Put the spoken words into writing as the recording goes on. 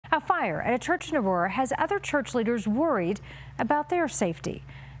A fire at a church in Aurora has other church leaders worried about their safety.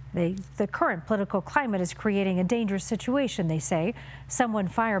 The current political climate is creating a dangerous situation, they say. Someone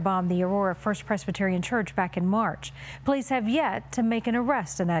firebombed the Aurora First Presbyterian Church back in March. Police have yet to make an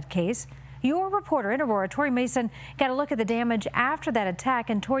arrest in that case. Your reporter in Aurora, Tori Mason, got a look at the damage after that attack,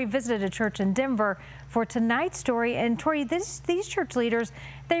 and Tori visited a church in Denver for tonight's story. And Tori, these church leaders,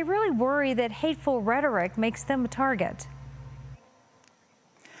 they really worry that hateful rhetoric makes them a target.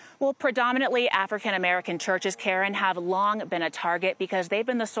 Well, predominantly African-American churches, Karen, have long been a target because they've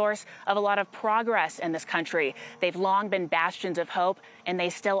been the source of a lot of progress in this country. They've long been bastions of hope, and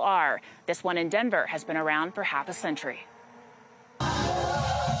they still are. This one in Denver has been around for half a century.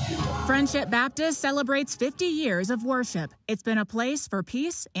 Friendship Baptist celebrates 50 years of worship. It's been a place for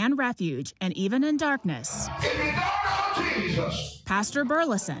peace and refuge, and even in darkness, Pastor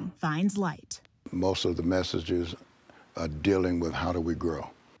Burleson finds light. Most of the messages are dealing with how do we grow.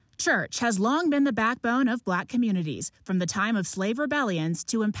 Church has long been the backbone of Black communities, from the time of slave rebellions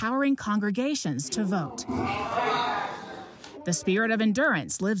to empowering congregations to vote. The spirit of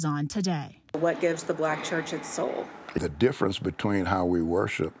endurance lives on today. What gives the Black church its soul? The difference between how we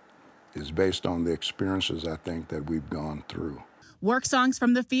worship is based on the experiences, I think, that we've gone through. Work songs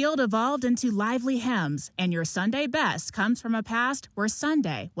from the field evolved into lively hymns, and your Sunday best comes from a past where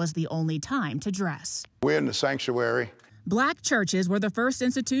Sunday was the only time to dress. We're in the sanctuary. Black churches were the first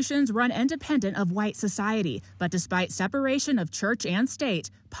institutions run independent of white society, but despite separation of church and state,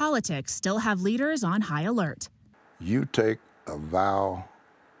 politics still have leaders on high alert. You take a vow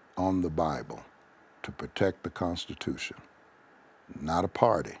on the Bible to protect the Constitution, not a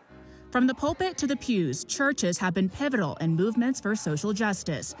party. From the pulpit to the pews, churches have been pivotal in movements for social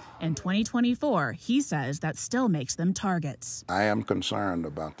justice. In 2024, he says that still makes them targets. I am concerned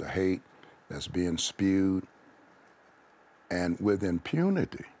about the hate that's being spewed, and with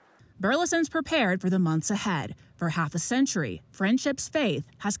impunity. Burleson's prepared for the months ahead. For half a century, Friendship's faith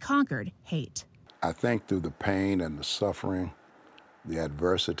has conquered hate. I think through the pain and the suffering, the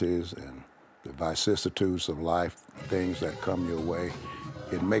adversities and the vicissitudes of life, things that come your way,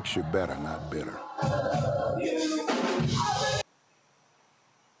 it makes you better, not bitter.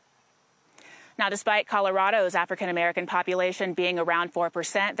 Now, despite Colorado's African-American population being around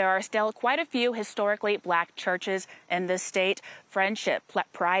 4%, there are still quite a few historically Black churches in this state. Friendship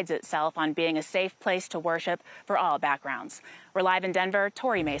prides itself on being a safe place to worship for all backgrounds. We're live in Denver.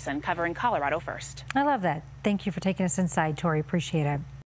 Tori Mason covering Colorado First. I love that. Thank you for taking us inside, Tori. Appreciate it.